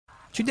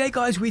Today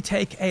guys, we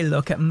take a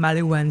look at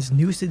Borderlands'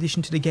 newest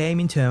addition to the game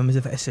in terms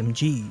of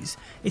SMGs.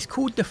 It's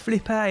called the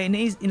Flipper and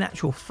is in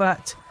actual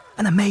fact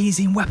an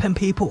amazing weapon,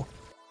 people.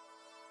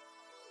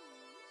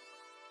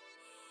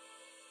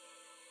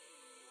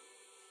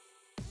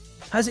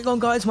 How's it going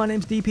guys, my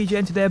name's DPJ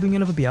and today I bring you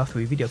another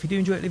BR3 video. If you do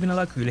enjoy it, leaving a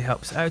like really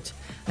helps out,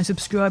 and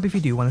subscribe if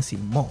you do want to see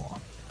more.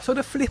 So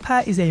the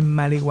Flipper is a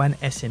Borderlands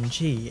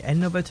SMG,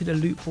 another to the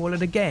loot ball of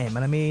the game,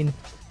 and I mean,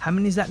 how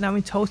many is that now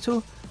in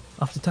total?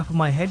 Off the top of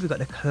my head, we got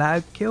the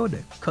Cloud Kill, the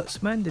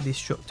Cutsman, the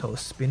Destructor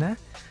Spinner,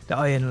 the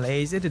Iron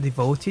Laser, the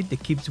Devoted, the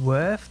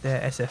Kibsworth, the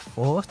SF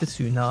Force, the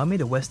Tsunami,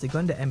 the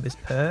Westergun, the Ember's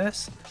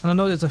Purse, and I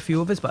know there's a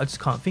few others but I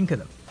just can't think of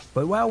them.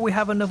 But well, we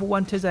have another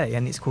one today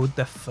and it's called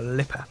the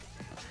Flipper.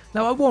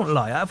 Now I won't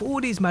lie, out of all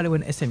these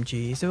Borderlands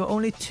SMGs, there were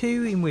only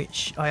two in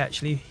which I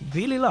actually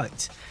really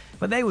liked.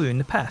 But they were in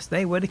the past,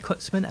 they were the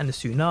Cutsman and the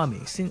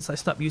Tsunami. Since I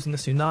stopped using the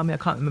Tsunami, I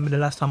can't remember the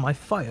last time I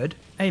fired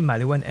a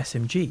Borderlands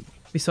SMG,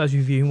 besides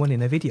reviewing one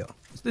in a video.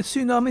 So the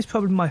Tsunami is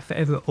probably my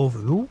favourite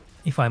overall,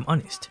 if I'm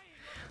honest.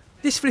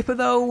 This Flipper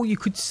though, you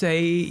could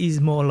say is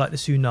more like the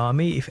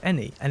Tsunami if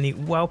any, and it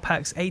well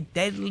packs a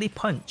deadly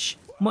punch,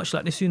 much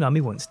like the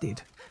Tsunami once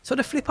did. So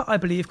the Flipper I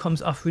believe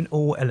comes offering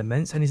all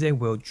elements and is a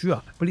world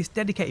drop, but its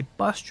dedicated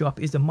boss drop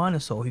is the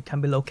Minosaur, who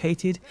can be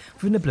located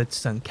within the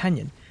Bloodstone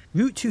Canyon.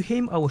 Route to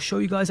him I will show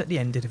you guys at the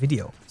end of the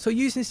video. So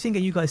using this thing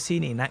and you guys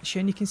seeing it in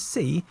action, you can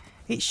see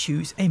it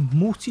shoots a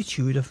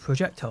multitude of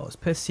projectiles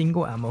per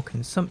single ammo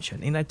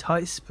consumption in a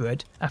tight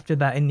spread after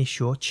that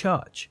initial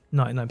charge.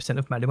 99%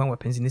 of Borderlands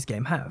weapons in this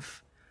game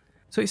have.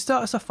 So it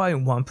starts off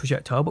firing one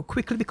projectile but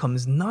quickly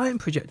becomes 9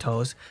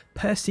 projectiles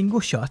per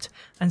single shot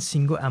and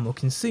single ammo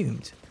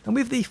consumed. And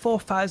with the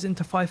 4000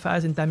 to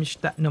 5000 damage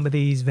that number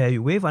these vary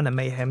with on a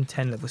Mayhem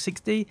 10 level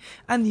 60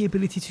 and the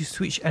ability to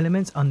switch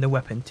elements on the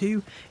weapon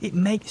too, it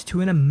makes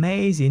to an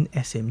amazing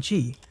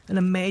SMG, an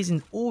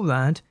amazing all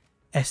round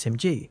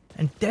SMG,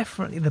 and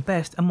definitely the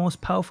best and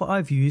most powerful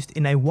I've used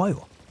in a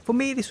while. For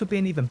me this would be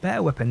an even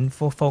better weapon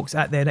for folks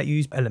out there that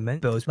use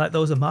element builds like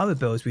those Amara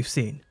builds we've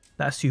seen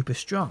that are super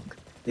strong.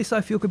 This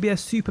I feel could be a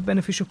super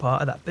beneficial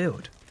part of that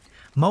build.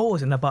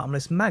 Moles and a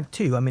bottomless mag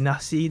too, I mean I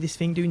see this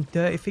thing doing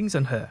dirty things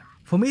on her.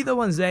 For me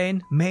though on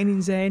Zane, main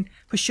in Zane,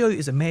 for sure it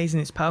is amazing,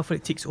 it's powerful,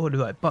 it ticks all the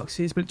right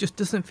boxes, but it just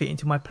doesn't fit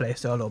into my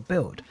playstyle or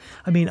build.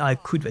 I mean I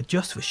could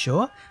adjust for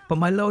sure, but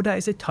my loadout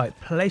is a tight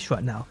place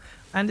right now.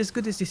 And as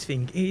good as this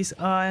thing is,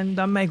 and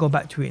I may go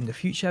back to it in the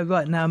future,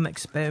 right now I'm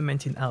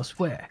experimenting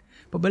elsewhere.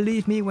 But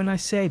believe me when I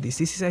say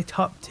this is a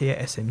top tier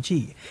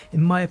SMG.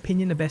 In my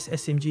opinion the best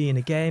SMG in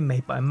the game,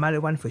 made by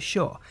Borderlands for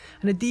sure,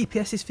 and the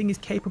DPS this thing is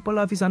capable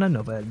of is on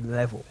another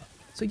level.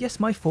 So yes,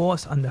 my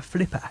thoughts on the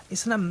Flipper.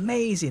 It's an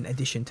amazing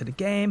addition to the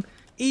game,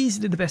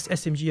 easily the best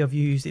SMG I've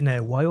used in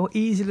a while,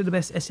 easily the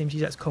best SMG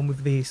that's come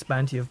with the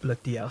Bounty of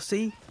Blood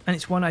DLC, and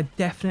it's one I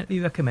definitely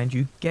recommend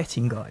you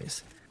getting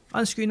guys.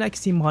 On screen I can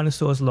see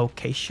Minosaur's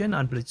location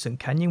on Bloodstone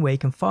Canyon where you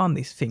can farm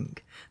this thing,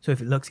 so if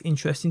it looks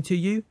interesting to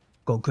you,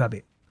 go grab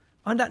it.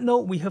 On that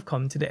note, we have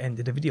come to the end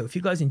of the video. If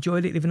you guys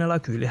enjoyed it, leaving a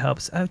like really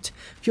helps out.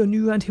 If you're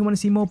new around here and want to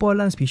see more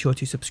Borderlands, be sure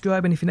to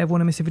subscribe, and if you never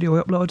want to miss a video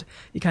I upload,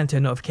 you can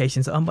turn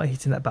notifications on by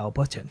hitting that bell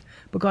button.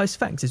 But guys,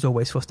 thanks as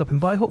always for stopping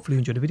by, hopefully you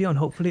enjoyed the video, and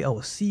hopefully I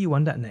will see you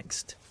on that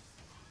next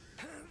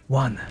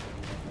one.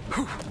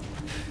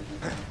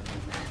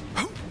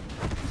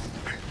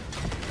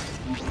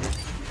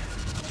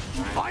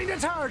 Find a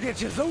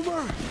target, you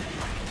zoomer!